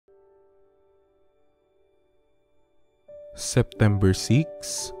September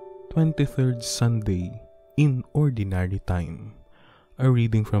 6, 23rd Sunday in Ordinary Time. A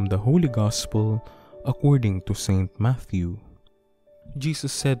reading from the Holy Gospel according to St. Matthew.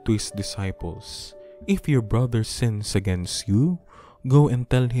 Jesus said to his disciples, "If your brother sins against you, go and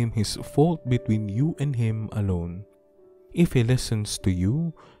tell him his fault between you and him alone. If he listens to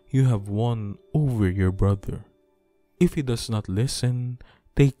you, you have won over your brother. If he does not listen,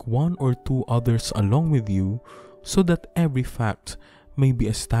 take one or two others along with you, so that every fact may be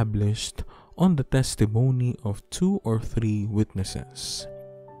established on the testimony of 2 or 3 witnesses.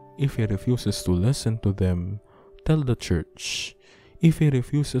 If he refuses to listen to them, tell the church. If he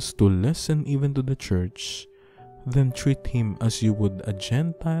refuses to listen even to the church, then treat him as you would a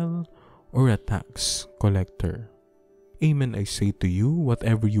Gentile or a tax collector. Amen, I say to you,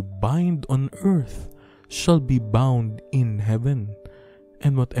 whatever you bind on earth shall be bound in heaven,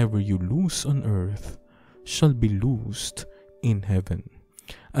 and whatever you loose on earth shall be loosed in heaven.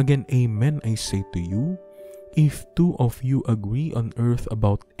 Again, amen, I say to you, if 2 of you agree on earth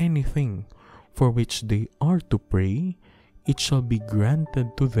about anything for which they are to pray, it shall be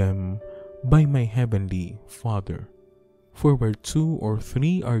granted to them by my heavenly Father. For where 2 or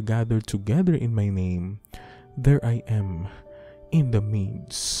 3 are gathered together in my name, there I am in the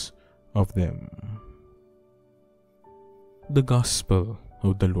midst of them." The Gospel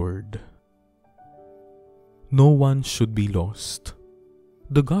of the Lord. No one should be lost.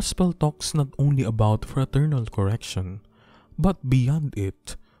 The Gospel talks not only about fraternal correction, but beyond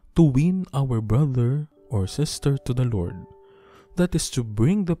it, to win our brother or sister to the Lord. That is to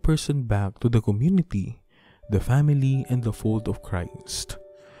bring the person back to the community, the family, and the fold of Christ.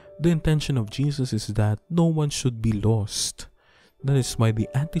 The intention of Jesus is that no one should be lost. That is why the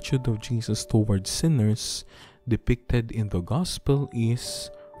attitude of Jesus towards sinners depicted in the Gospel is,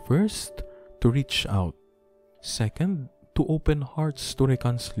 first, to reach out. Second, to open hearts to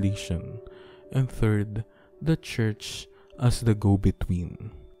reconciliation. And third, the church as the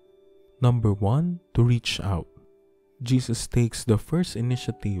go-between. Number 1, to reach out. Jesus takes the first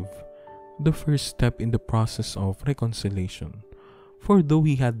initiative, the first step in the process of reconciliation. For though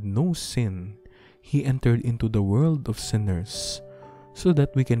he had no sin, he entered into the world of sinners, so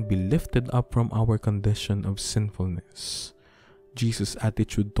that we can be lifted up from our condition of sinfulness. Jesus'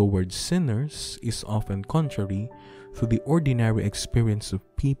 attitude towards sinners is often contrary to the ordinary experience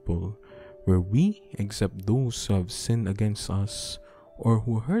of people, where we, except those who have sinned against us or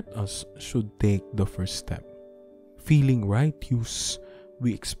who hurt us, should take the first step. Feeling righteous,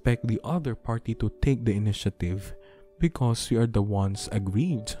 we expect the other party to take the initiative because we are the ones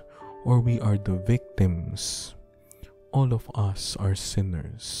aggrieved or we are the victims. All of us are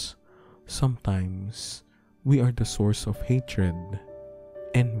sinners. Sometimes we are the source of hatred,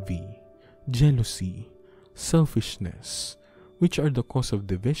 envy, jealousy, selfishness, which are the cause of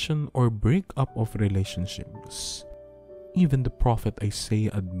division or breakup of relationships. Even the prophet Isaiah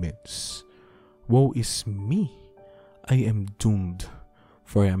admits, "Woe is me! I am doomed,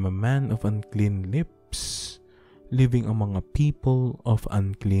 for I am a man of unclean lips, living among a people of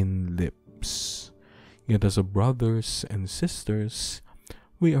unclean lips." Yet as brothers and sisters,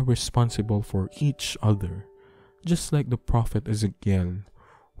 we are responsible for each other, just like the prophet Ezekiel,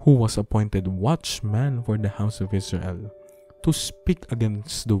 who was appointed watchman for the house of Israel, to speak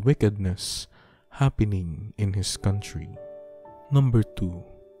against the wickedness happening in his country. Number 2,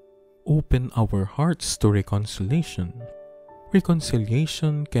 open our hearts to reconciliation.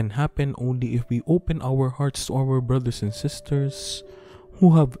 Reconciliation can happen only if we open our hearts to our brothers and sisters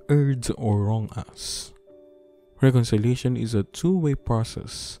who have erred or wronged us. Reconciliation is a two-way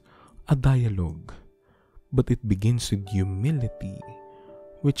process, a dialogue, but it begins with humility,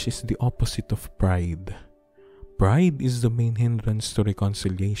 which is the opposite of pride. Pride is the main hindrance to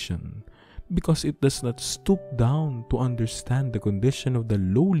reconciliation because it does not stoop down to understand the condition of the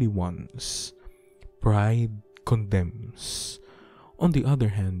lowly ones. Pride condemns. On the other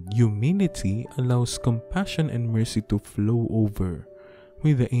hand, humility allows compassion and mercy to flow over,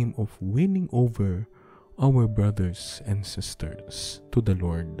 with the aim of winning over our brothers and sisters to the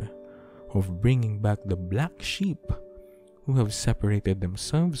Lord, of bringing back the black sheep who have separated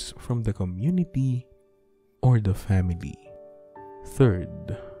themselves from the community or the family.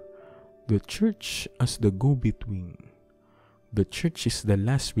 Third, the church as the go-between. The church is the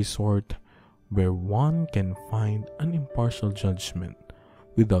last resort where one can find an impartial judgment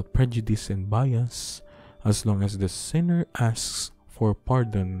without prejudice and bias, as long as the sinner asks for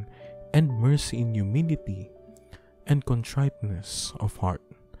pardon and mercy in humility and contriteness of heart.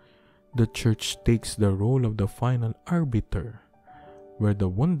 The church takes the role of the final arbiter, where the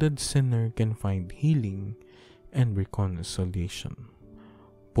wounded sinner can find healing and reconciliation.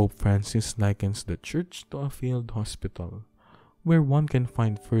 Pope Francis likens the church to a field hospital where one can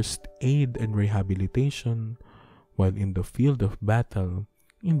find first aid and rehabilitation while in the field of battle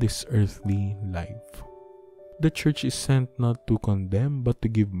in this earthly life. The church is sent not to condemn but to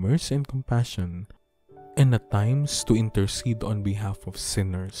give mercy and compassion, and at times to intercede on behalf of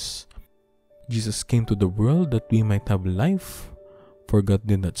sinners. Jesus came to the world that we might have life, for God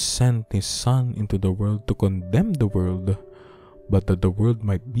did not send His Son into the world to condemn the world, but that the world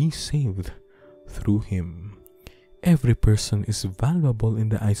might be saved through Him. Every person is valuable in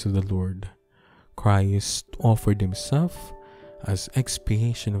the eyes of the Lord. Christ offered Himself as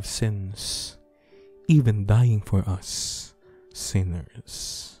expiation of sins, even dying for us,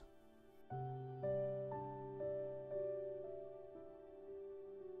 sinners.